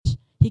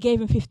He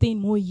gave him 15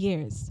 more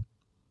years.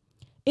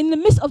 In the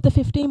midst of the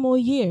 15 more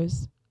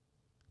years,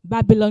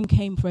 Babylon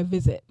came for a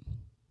visit.